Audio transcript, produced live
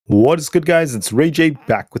What is good, guys? It's Rey-Jay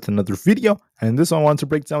back with another video. And in this one, I want to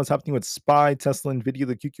break down what's happening with SPY, Tesla, Nvda,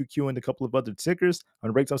 the QQQ, and a couple of other tickers. I'm going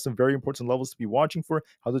to break down some very important levels to be watching for,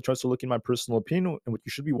 how the charts are looking, in my personal opinion, and what you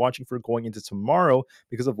should be watching for going into tomorrow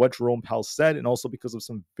because of what Jerome Powell said, and also because of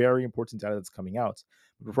some very important data that's coming out.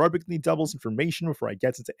 But before I break any devil's information, before I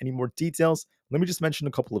get into any more details, let me just mention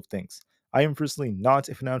a couple of things. I am personally not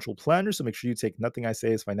a financial planner, so make sure you take nothing I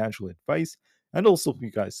say as financial advice. And also, if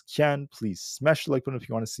you guys can, please smash the like button if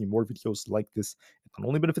you want to see more videos like this. It not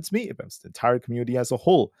only benefits me, it benefits the entire community as a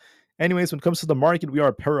whole. Anyways, when it comes to the market, we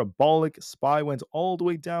are parabolic. SPY went all the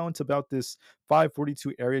way down to about this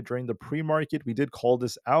 542 area during the pre-market. We did call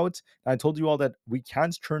this out. And I told you all that we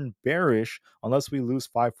can't turn bearish unless we lose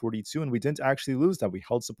 542, and we didn't actually lose that. We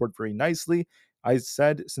held support very nicely. I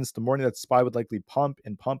said since the morning that SPY would likely pump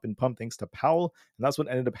and pump and pump thanks to Powell, and that's what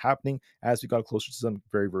ended up happening as we got closer to some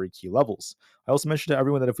very, very key levels. I also mentioned to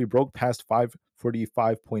everyone that if we broke past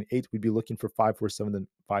 545.8, we'd be looking for 547 and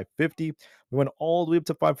 550. We went all the way up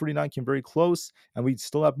to 549, came very close, and we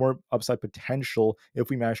still have more upside potential if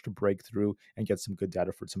we manage to break through and get some good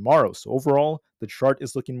data for tomorrow. So overall, the chart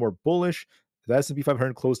is looking more bullish. The S&P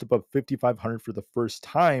 500 closed above 5,500 for the first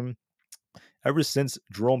time ever since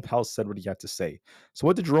Jerome Powell said what he had to say. So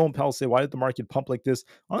what did Jerome Powell say? Why did the market pump like this?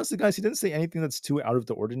 Honestly, guys, he didn't say anything that's too out of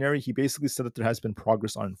the ordinary. He basically said that there has been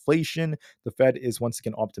progress on inflation. The Fed is once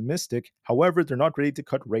again optimistic. However, they're not ready to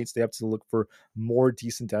cut rates. They have to look for more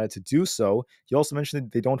decent data to do so. He also mentioned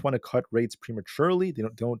that they don't want to cut rates prematurely. They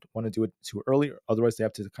don't want to do it too early. Otherwise, they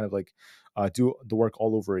have to kind of like do the work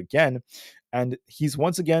all over again. And he's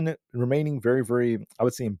once again remaining very, very, I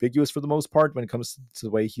would say, ambiguous for the most part when it comes to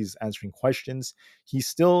the way he's answering questions. He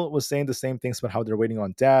still was saying the same things about how they're waiting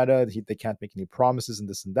on data, they can't make any promises and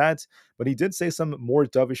this and that. But he did say some more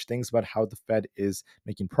dovish things about how the Fed is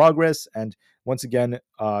making progress. And once again,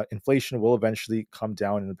 inflation will eventually come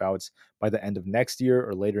down in about by the end of next year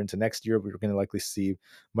or later into next year. We're going to likely see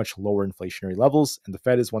much lower inflationary levels. And the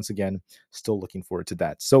Fed is once again still looking forward to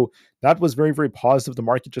that. So that was very, very positive. The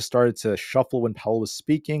market just started to shuffle when Powell was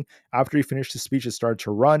speaking. After he finished his speech, it started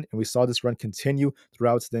to run, and we saw this run continue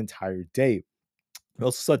throughout the entire day. We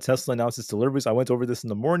also saw Tesla announce its deliveries. I went over this in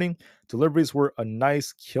the morning. Deliveries were a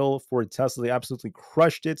nice kill for Tesla. They absolutely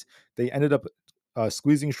crushed it. They ended up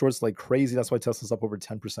squeezing shorts like crazy. That's why Tesla's up over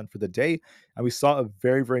 10% for the day. And we saw a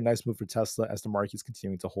very, very nice move for Tesla as the market is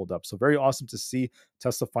continuing to hold up. So very awesome to see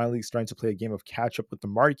Tesla finally starting to play a game of catch up with the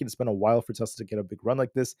market. It's been a while for Tesla to get a big run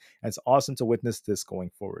like this, and it's awesome to witness this going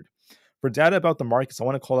forward. For data about the markets, I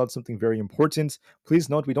want to call out something very important. Please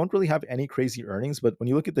note, we don't really have any crazy earnings, but when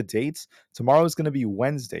you look at the dates, tomorrow is going to be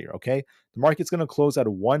Wednesday, okay? The market's going to close at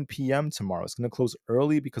 1 p.m. tomorrow. It's going to close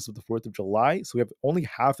early because of the 4th of July. So we have only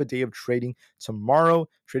half a day of trading tomorrow.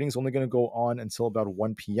 Trading is only going to go on until about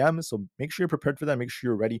 1 p.m. So make sure you're prepared for that. Make sure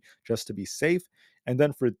you're ready just to be safe. And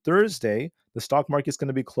then for Thursday, the stock market is going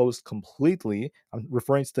to be closed completely. I'm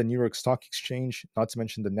referring to the New York Stock Exchange, not to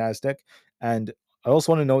mention the NASDAQ. And I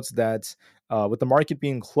also want to note that with the market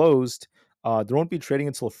being closed, there won't be trading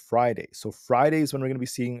until Friday. So Friday is when we're going to be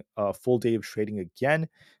seeing a full day of trading again.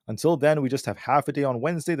 Until then, we just have half a day on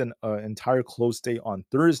Wednesday, then an entire closed day on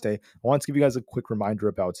Thursday. I want to give you guys a quick reminder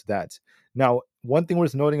about that. Now, one thing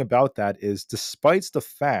worth noting about that is despite the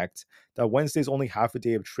fact that Wednesday is only half a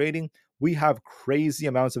day of trading, we have crazy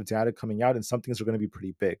amounts of data coming out, and some things are going to be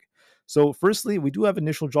pretty big. So firstly, we do have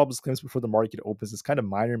initial jobless claims before the market opens. It's kind of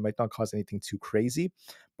minor, might not cause anything too crazy.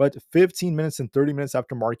 But 15 minutes and 30 minutes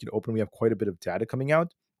after market open, we have quite a bit of data coming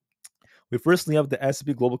out. We firstly have the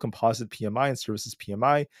S&P Global Composite PMI and Services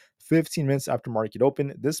PMI, 15 minutes after market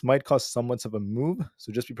open. This might cause somewhat of a move,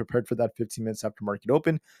 so just be prepared for that 15 minutes after market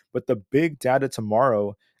open. But the big data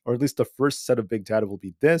tomorrow, or at least the first set of big data, will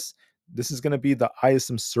be this. This is going to be the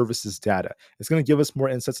ISM services data. It's going to give us more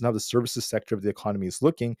insights on how the services sector of the economy is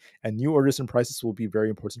looking, and new orders and prices will be very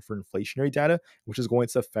important for inflationary data, which is going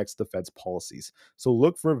to affect the Fed's policies. So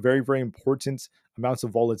look for very, very important amounts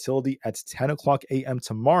of volatility at 10 o'clock a.m.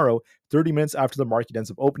 tomorrow, 30 minutes after the market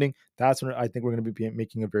ends up opening. That's when I think we're going to be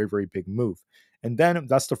making a very, very big move. And then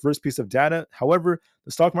that's the first piece of data. However,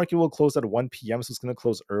 the stock market will close at 1 p.m., so it's going to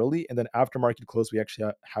close early. And then after market close, we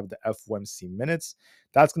actually have the FOMC minutes.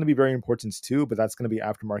 That's going to be very important too, but that's going to be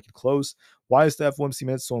after market close. Why is the FOMC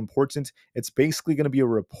minutes so important? It's basically going to be a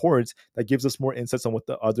report that gives us more insights on what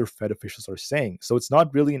the other Fed officials are saying. So it's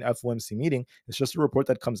not really an FOMC meeting. It's just a report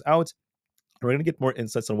that comes out. We're going to get more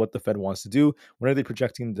insights on what the Fed wants to do. When are they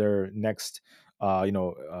projecting their next,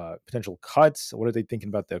 potential cuts? What are they thinking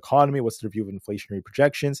about the economy? What's their view of inflationary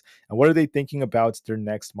projections? And what are they thinking about their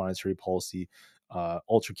next monetary policy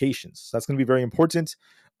altercations? So that's going to be very important.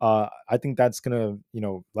 I think that's gonna,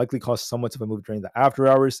 likely cause somewhat of a move during the after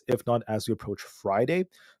hours, if not as we approach Friday.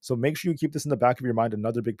 So make sure you keep this in the back of your mind.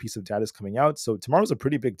 Another big piece of data is coming out. So tomorrow's a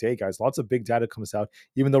pretty big day, guys. Lots of big data comes out,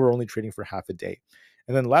 even though we're only trading for half a day.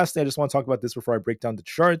 And then lastly, I just want to talk about this before I break down the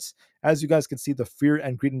charts. As you guys can see, the fear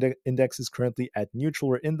and greed index is currently at neutral.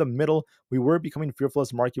 We're in the middle. We were becoming fearful as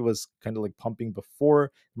the market was kind of like pumping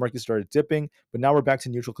before the market started dipping, but now we're back to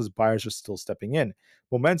neutral because buyers are still stepping in.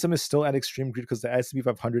 Momentum is still at extreme greed because the S&P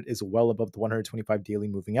 500 is well above the 125 daily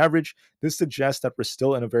moving average. This suggests that we're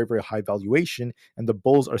still in a very, very high valuation and the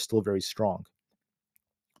bulls are still very strong.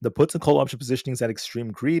 The puts and call option positioning is at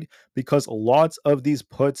extreme greed because lots of these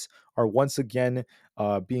puts are once again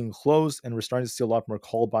being closed, and we're starting to see a lot more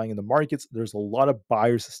call buying in the markets. There's a lot of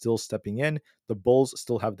buyers still stepping in. The bulls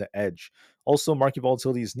still have the edge. Also, market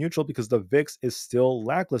volatility is neutral because the VIX is still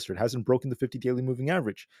lackluster. It hasn't broken the 50 daily moving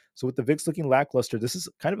average. So with the VIX looking lackluster, this is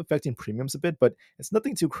kind of affecting premiums a bit, but it's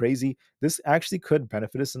nothing too crazy. This actually could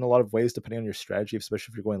benefit us in a lot of ways depending on your strategy,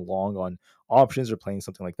 especially if you're going long on options or playing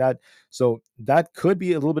something like that. So that could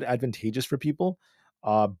be a little bit advantageous for people.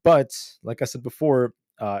 But like I said before,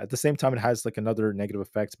 at the same time, it has like another negative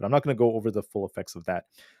effect, but I'm not going to go over the full effects of that.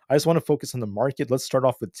 I just want to focus on the market. Let's start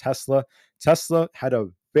off with Tesla. Tesla had a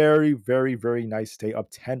very, very, very nice day,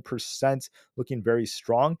 up 10%, looking very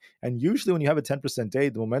strong. And usually when you have a 10% day,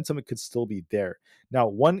 the momentum, it could still be there. Now,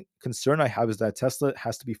 one concern I have is that Tesla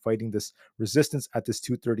has to be fighting this resistance at this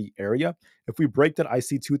 230 area. If we break that, I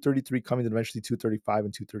see 233 coming, then eventually 235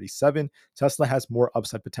 and 237. Tesla has more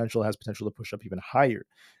upside potential, has potential to push up even higher.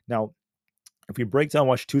 Now, if we break down,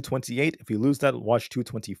 watch 228. If we lose that, watch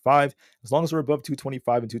 225. As long as we're above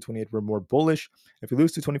 225 and 228, we're more bullish. If we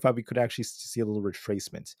lose 225, we could actually see a little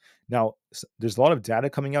retracement. Now, there's a lot of data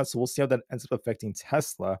coming out, so we'll see how that ends up affecting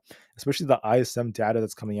Tesla, especially the ISM data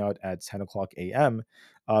that's coming out at 10 o'clock a.m.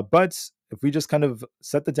 But if we just kind of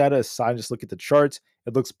set the data aside and just look at the chart,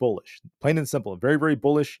 it looks bullish. Plain and simple. Very, very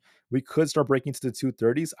bullish. We could start breaking to the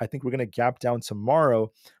 230s. I think we're going to gap down tomorrow,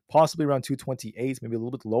 possibly around 228, maybe a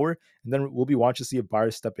little bit lower. And then we'll be watching to see if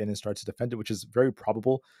buyers step in and start to defend it, which is very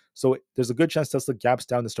probable. So there's a good chance Tesla gaps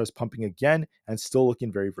down and starts pumping again and still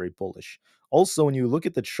looking very, very bullish. Also, when you look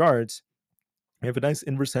at the charts, we have a nice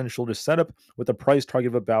inverse head and shoulder setup with a price target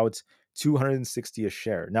of about 260 a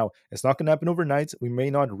share. Now, it's not going to happen overnight. We may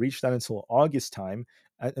not reach that until August time,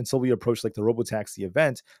 until we approach like the robotaxi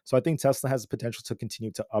event. So I think Tesla has the potential to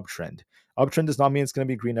continue to uptrend. Uptrend does not mean it's going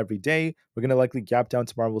to be green every day. We're going to likely gap down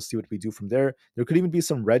tomorrow. We'll see what we do from there. There could even be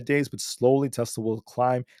some red days, but slowly Tesla will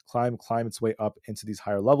climb its way up into these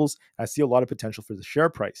higher levels. I see a lot of potential for the share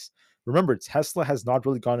price. Remember, Tesla has not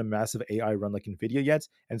really gone a massive AI run like Nvda yet,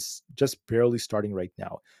 and it's just barely starting right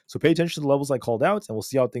now. So pay attention to the levels I called out, and we'll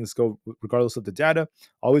see how things go regardless of the data.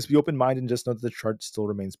 Always be open-minded and just know that the chart still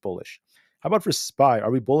remains bullish. How about for SPY? Are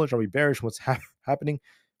we bullish? Are we bearish? What's happening?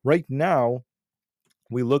 Right now,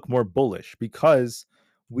 we look more bullish because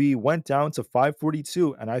we went down to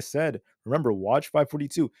 542 and I said, remember, watch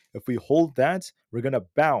 542. If we hold that, we're going to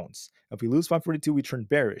bounce. If we lose 542, we turn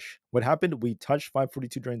bearish. What happened? We touched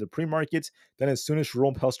 542 during the pre-market. Then as soon as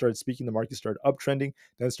Jerome Powell started speaking, the market started uptrending,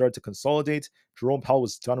 then it started to consolidate. Jerome Powell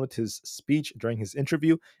was done with his speech during his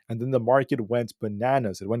interview, and then the market went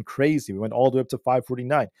bananas. It went crazy. We went all the way up to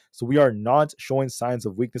 549. So we are not showing signs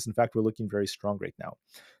of weakness. In fact, we're looking very strong right now.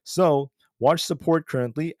 So watch support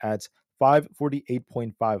currently at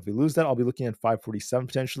 548.5. If we lose that, I'll be looking at 547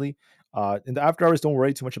 potentially. In the after hours, don't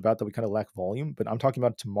worry too much about that. We kind of lack volume, but I'm talking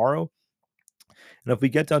about tomorrow. And if we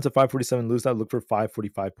get down to 547 and lose that, look for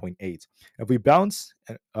 545.8. If we bounce,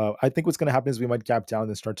 I think what's going to happen is we might gap down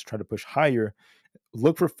and start to try to push higher.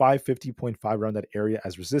 Look for 550.5 around that area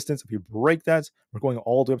as resistance. If you break that, we're going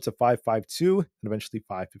all the way up to 552 and eventually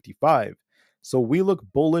 555. So we look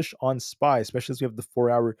bullish on SPY, especially as we have the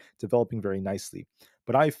 4-hour developing very nicely.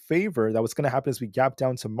 But I favor that what's going to happen is we gap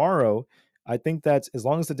down tomorrow. I think that as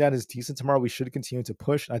long as the data is decent tomorrow, we should continue to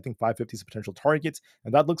push. I think 550 is a potential target,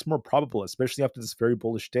 and that looks more probable, especially after this very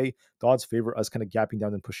bullish day. The odds favor us kind of gapping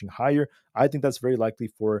down and pushing higher. I think that's very likely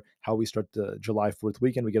for how we start the July 4th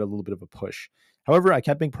weekend. We get a little bit of a push. However, I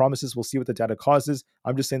can't make promises. We'll see what the data causes.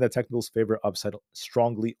 I'm just saying that technicals favor upside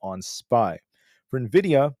strongly on SPY. For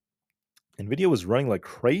Nvidia was running like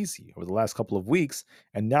crazy over the last couple of weeks,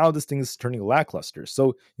 and now this thing is turning lackluster. So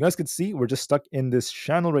you guys can see we're just stuck in this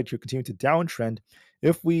channel right here, continuing to downtrend.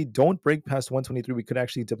 If we don't break past 123, we could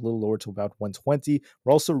actually dip a little lower to about 120.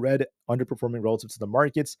 We're also red, underperforming relative to the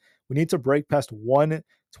markets. We need to break past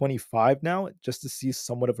 125 now just to see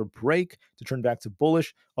somewhat of a break to turn back to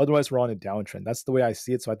bullish. Otherwise, we're on a downtrend. That's the way I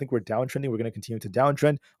see it. So I think we're downtrending. We're going to continue to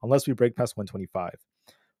downtrend unless we break past 125.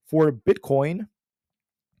 For Bitcoin,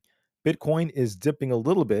 Bitcoin is dipping a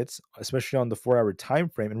little bit, especially on the 4-hour time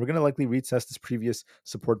frame, and we're going to likely retest this previous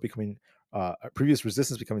support becoming previous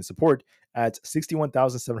resistance becoming support at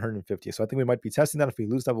 61,750. So I think we might be testing that. If we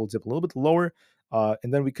lose that, we'll dip a little bit lower,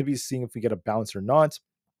 and then we could be seeing if we get a bounce or not.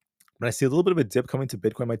 When I see a little bit of a dip coming to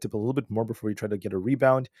Bitcoin, might dip a little bit more before we try to get a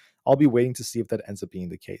rebound. I'll be waiting to see if that ends up being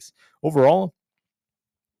the case. Overall,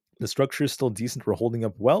 the structure is still decent. We're holding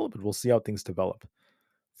up well, but we'll see how things develop.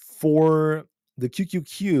 For the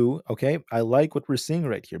QQQ, okay, I like what we're seeing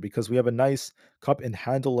right here because we have a nice cup and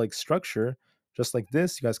handle like structure, just like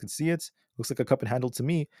this. You guys can see it. Looks like a cup and handle to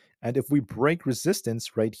me. And if we break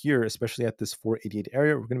resistance right here, especially at this 488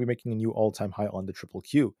 area, we're going to be making a new all-time high on the triple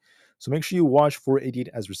Q. So make sure you watch 488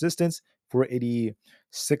 as resistance,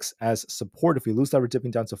 486 as support. If we lose that, we're dipping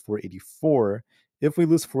down to 484. If we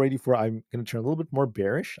lose 484, I'm going to turn a little bit more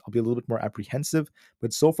bearish. I'll be a little bit more apprehensive,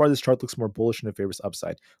 but so far this chart looks more bullish and it favors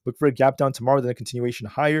upside. Look for a gap down tomorrow, then a continuation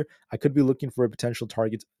higher. I could be looking for a potential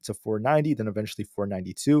target to 490, then eventually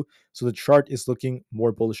 492. So the chart is looking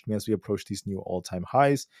more bullish to me as we approach these new all-time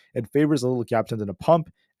highs. It favors a little gap down, then a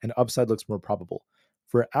pump, and upside looks more probable.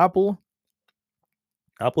 For Aapl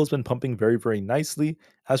has been pumping very, very nicely.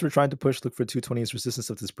 As we're trying to push, look for 220 as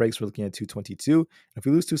resistance. If this breaks, we're looking at 222. If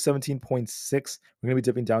we lose 217.6, we're going to be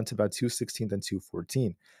dipping down to about 216, then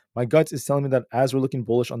 214. My gut is telling me that as we're looking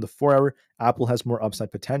bullish on the 4-hour, Aapl has more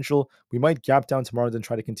upside potential. We might gap down tomorrow, then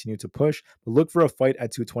try to continue to push, but look for a fight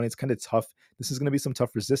at 220. It's kind of tough. This is going to be some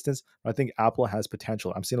tough resistance, but I think Aapl has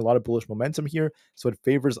potential. I'm seeing a lot of bullish momentum here, so it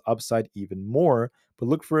favors upside even more, but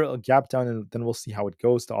look for a gap down, and then we'll see how it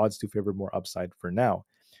goes. The odds do favor more upside for now.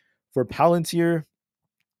 For Palantir,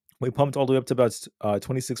 we pumped all the way up to about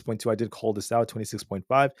 26.2. I did call this out, 26.5,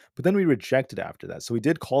 but then we rejected after that. So we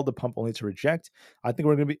did call the pump only to reject. I think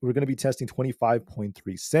we're gonna be testing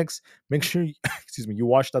 25.36. Make sure you, excuse me, you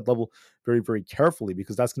watch that level very, very carefully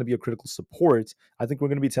because that's gonna be a critical support. I think we're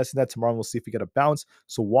gonna be testing that tomorrow and we'll see if we get a bounce.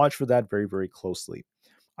 So watch for that very, very closely.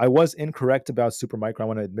 I was incorrect about Supermicro. I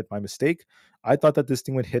want to admit my mistake. I thought that this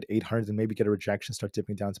thing would hit 800 and maybe get a rejection, start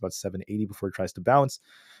dipping down to about 780 before it tries to bounce.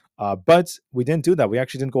 But we didn't do that. We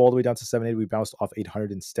actually didn't go all the way down to 780. We bounced off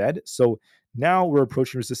 800 instead. So now we're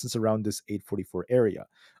approaching resistance around this 844 area.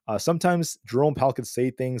 Sometimes Jerome Powell could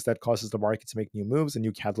say things that causes the market to make new moves and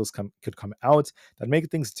new catalysts could come out that make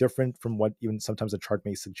things different from what even sometimes a chart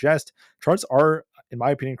may suggest. Charts are, in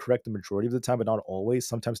my opinion, correct the majority of the time, but not always.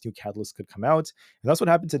 Sometimes new catalysts could come out. And that's what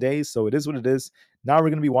happened today. So it is what it is. Now we're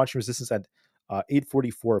going to be watching resistance at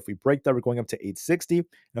 844. If we break that, we're going up to 860. And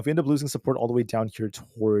if we end up losing support all the way down here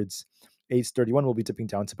towards 831, we'll be dipping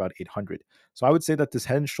down to about 800. So I would say that this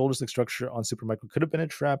head and shoulders like structure on Supermicro could have been a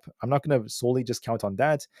trap. I'm not going to solely just count on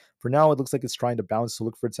that. For now, it looks like it's trying to bounce. So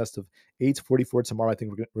look for a test of 844 tomorrow. I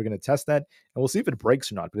think we're going to test that and we'll see if it breaks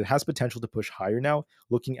or not. But it has potential to push higher now,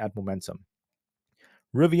 looking at momentum.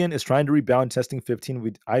 Rivian is trying to rebound, testing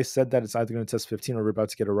 15. I said that it's either going to test 15 or we're about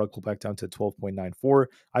to get a rug pull back down to 12.94.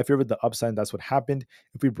 I favored the upside, and that's what happened.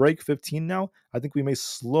 If we break 15 now, I think we may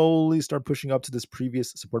slowly start pushing up to this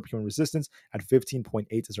previous support becoming resistance at 15.8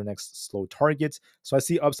 is our next slow target. So I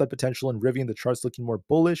see upside potential in Rivian. The chart's looking more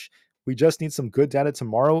bullish. We just need some good data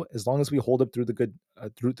tomorrow. As long as we hold up through the good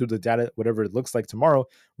through the data, whatever it looks like tomorrow,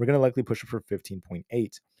 we're going to likely push it for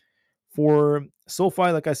 15.8. For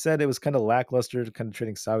SoFi, like I said, it was kind of lackluster, kind of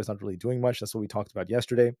trading sideways, not really doing much. That's what we talked about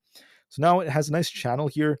yesterday. So now it has a nice channel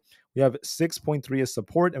here. We have 6.3 as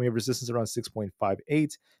support, and we have resistance around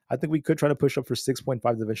 6.58. I think we could try to push up for 6.5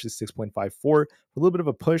 to eventually 6.54 for a little bit of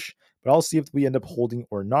a push, but I'll see if we end up holding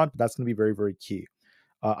or not. But that's going to be very, very key.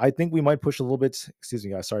 I think we might push a little bit. Excuse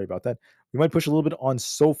me, guys. Sorry about that. We might push a little bit on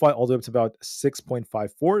SoFi all the way up to about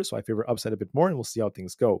 6.54. So I favor upside a bit more, and we'll see how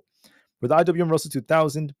things go. With IWM Russell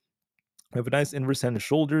 2000, we have a nice inverse head and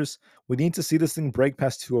shoulders. We need to see this thing break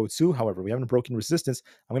past 202. However, we haven't broken resistance.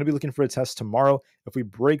 I'm going to be looking for a test tomorrow. If we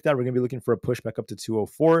break that, we're going to be looking for a push back up to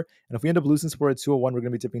 204. And if we end up losing support at 201, we're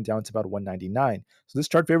going to be dipping down to about 199. So this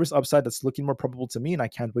chart favors upside. That's looking more probable to me, and I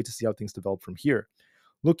can't wait to see how things develop from here.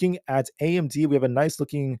 Looking at AMD, we have a nice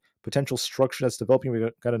looking potential structure that's developing. We've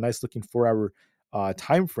got a nice looking 4-hour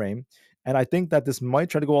time frame. And I think that this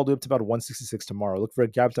might try to go all the way up to about 166 tomorrow. Look for a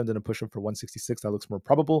gap down, then a push up for 166. That looks more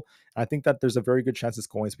probable. And I think that there's a very good chance it's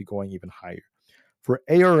going to be going even higher. For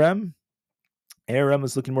ARM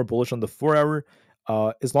is looking more bullish on the 4-hour.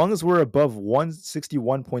 As long as we're above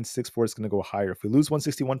 161.64, it's going to go higher. If we lose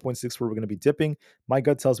 161.64, we're going to be dipping. My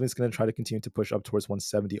gut tells me it's going to try to continue to push up towards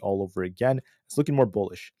 170 all over again. It's looking more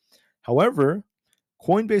bullish. However,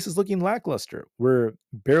 Coinbase is looking lackluster. We're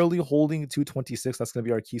barely holding 226. That's going to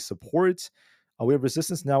be our key support. We have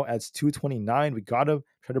resistance now at 229. We got to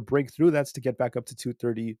try to break through that to get back up to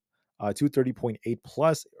 230. 230.8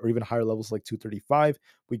 plus, or even higher levels like 235.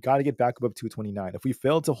 We got to get back above 229. If we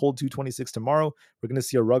fail to hold 226 tomorrow, we're going to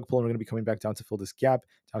see a rug pull and we're going to be coming back down to fill this gap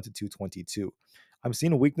down to 222. I'm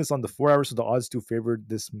seeing a weakness on the 4 hours, so the odds do favor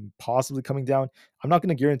this possibly coming down. I'm not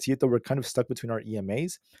going to guarantee it, though. We're kind of stuck between our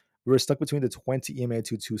EMAs. We're stuck between the 20 EMA at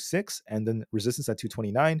 226 and then resistance at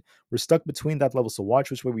 229. We're stuck between that level, so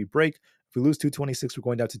watch which way we break. If we lose 226, we're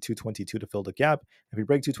going down to 222 to fill the gap. If we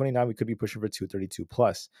break 229, we could be pushing for 232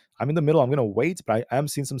 plus. I'm in the middle. I'm going to wait, but I am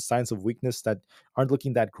seeing some signs of weakness that aren't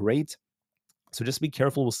looking that great. So just be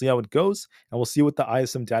careful. We'll see how it goes, and we'll see what the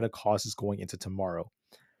ISM data causes going into tomorrow.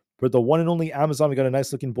 For the one and only Amazon, we got a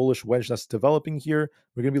nice looking bullish wedge that's developing here.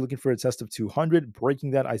 We're going to be looking for a test of 200.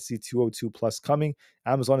 Breaking that, I see 202 plus coming.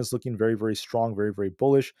 Amazon is looking very, very strong, very, very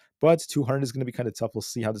bullish, but 200 is going to be kind of tough. We'll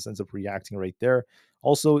see how this ends up reacting right there.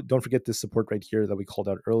 Also, don't forget this support right here that we called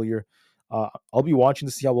out earlier. I'll be watching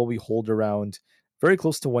to see how well we hold around very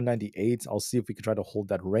close to 198. I'll see if we can try to hold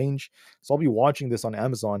that range. So I'll be watching this on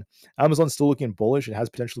Amazon. Amazon's still looking bullish. It has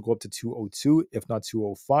potential to go up to 202, if not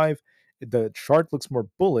 205. The chart looks more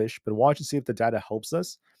bullish, but watch and see if the data helps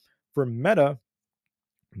us. For Meta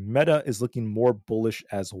is looking more bullish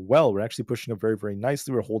as well. We're actually pushing up very, very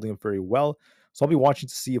nicely. We're holding up very well. So I'll be watching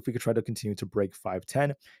to see if we could try to continue to break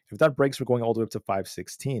 510. If that breaks, we're going all the way up to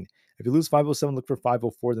 516. If you lose 507, look for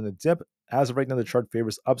 504, then a dip. As of right now, the chart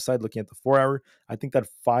favors upside looking at the 4 hour. I think that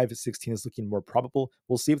 516 is looking more probable.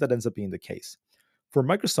 We'll see if that ends up being the case. For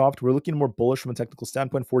Microsoft, we're looking more bullish from a technical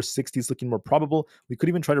standpoint. 460 is looking more probable. We could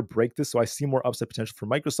even try to break this, so I see more upside potential for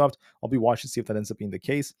Microsoft. I'll be watching to see if that ends up being the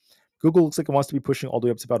case. Google looks like it wants to be pushing all the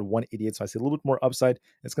way up to about 188, so I see a little bit more upside.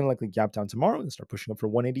 It's going to likely gap down tomorrow and start pushing up for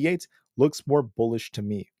 188. Looks more bullish to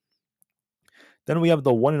me. Then we have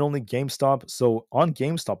the one and only GameStop. So on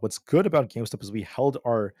GameStop, what's good about GameStop is we held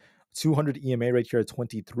our 200 EMA right here at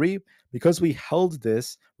 23. Because we held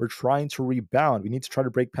this, we're trying to rebound. We need to try to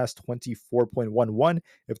break past 24.11.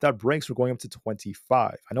 If that breaks, we're going up to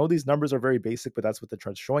 25. I know these numbers are very basic, but that's what the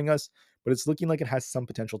chart's showing us. But it's looking like it has some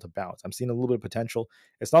potential to bounce. I'm seeing a little bit of potential.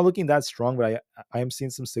 It's not looking that strong, but I am seeing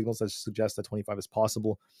some signals that suggest that 25 is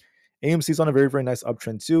possible. AMC is on a very, very nice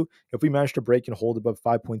uptrend too. If we manage to break and hold above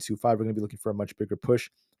 5.25, we're going to be looking for a much bigger push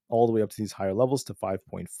all the way up to these higher levels to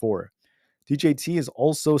 5.4. DJT is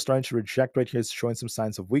also starting to reject right here. It's showing some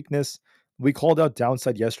signs of weakness. We called out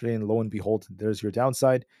downside yesterday, and lo and behold, there's your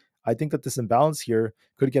downside. I think that this imbalance here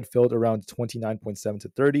could get filled around 29.7 to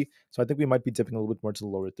 30. So I think we might be dipping a little bit more to the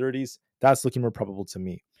lower 30s. That's looking more probable to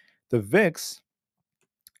me. The VIX,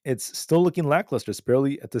 it's still looking lackluster. It's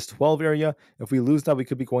barely at this 12 area. If we lose that, we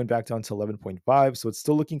could be going back down to 11.5. So it's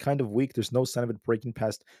still looking kind of weak. There's no sign of it breaking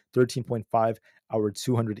past 13.5, our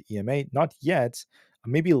 200 EMA. Not yet.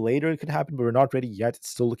 Maybe later it could happen, but we're not ready yet. It's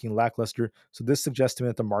still looking lackluster. So this suggests to me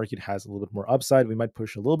that the market has a little bit more upside. We might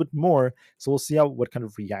push a little bit more. So we'll see what kind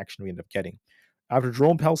of reaction we end up getting. After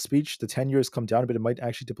Jerome Powell's speech, the 10 years come down a bit. It might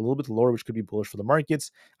actually dip a little bit lower, which could be bullish for the markets.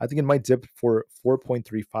 I think it might dip for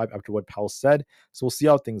 4.35 after what Powell said. So we'll see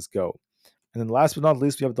how things go. And then last but not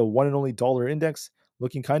least, we have the one and only dollar index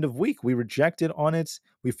looking kind of weak. We rejected on it.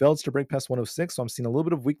 We failed to break past 106. So I'm seeing a little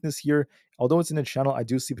bit of weakness here. Although it's in a channel, I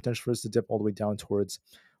do see potential for us to dip all the way down towards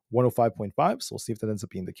 105.5. So we'll see if that ends up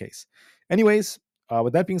being the case. Anyways,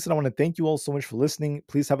 with that being said, I want to thank you all so much for listening.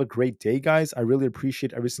 Please have a great day, guys. I really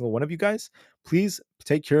appreciate every single one of you guys. Please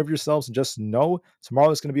take care of yourselves and just know tomorrow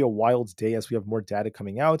is going to be a wild day as we have more data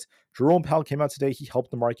coming out. Jerome Powell came out today. He helped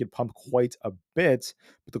the market pump quite a bit.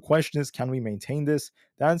 But the question is, can we maintain this?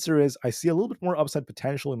 The answer is, I see a little bit more upside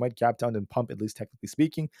potential. We might gap down and pump, at least technically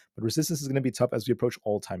speaking. But resistance is going to be tough as we approach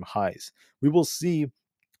all-time highs. We will see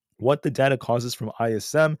what the data causes from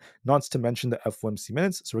ISM, not to mention the FOMC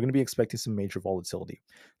minutes. So we're going to be expecting some major volatility.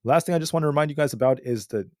 Last thing I just want to remind you guys about is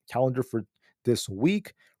the calendar for this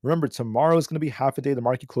week. Remember, tomorrow is going to be half a day. The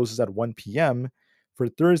market closes at 1 p.m. For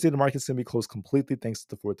Thursday, the market's going to be closed completely thanks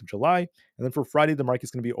to the 4th of July. And then for Friday, the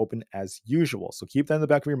market's going to be open as usual. So keep that in the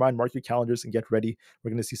back of your mind, mark your calendars, and get ready.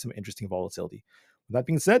 We're going to see some interesting volatility. With that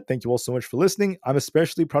being said, thank you all so much for listening. I'm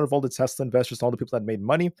especially proud of all the Tesla investors and all the people that made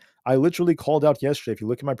money. I literally called out yesterday, if you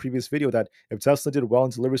look at my previous video, that if Tesla did well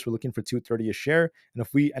in deliveries, we're looking for 230 a share. And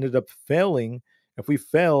if we ended up failing, if we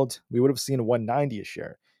failed, we would have seen 190 a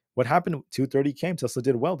share. What happened? 230 came. Tesla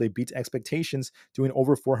did well. They beat expectations, doing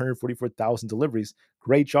over 444,000 deliveries.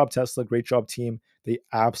 Great job, Tesla. Great job, team. They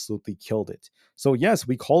absolutely killed it. So yes,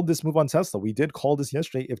 we called this move on Tesla. We did call this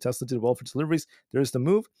yesterday. If Tesla did well for deliveries, there's the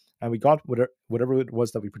move, and we got whatever it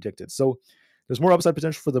was that we predicted. So there's more upside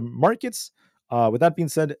potential for the markets. With that being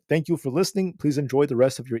said, thank you for listening. Please enjoy the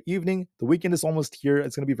rest of your evening. The weekend is almost here.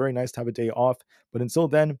 It's going to be very nice to have a day off. But until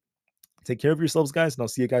then, Take care of yourselves, guys, and I'll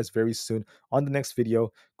see you guys very soon on the next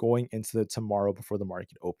video going into the tomorrow before the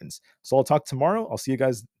market opens. So I'll talk tomorrow. I'll see you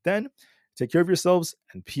guys then. Take care of yourselves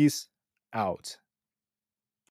and peace out.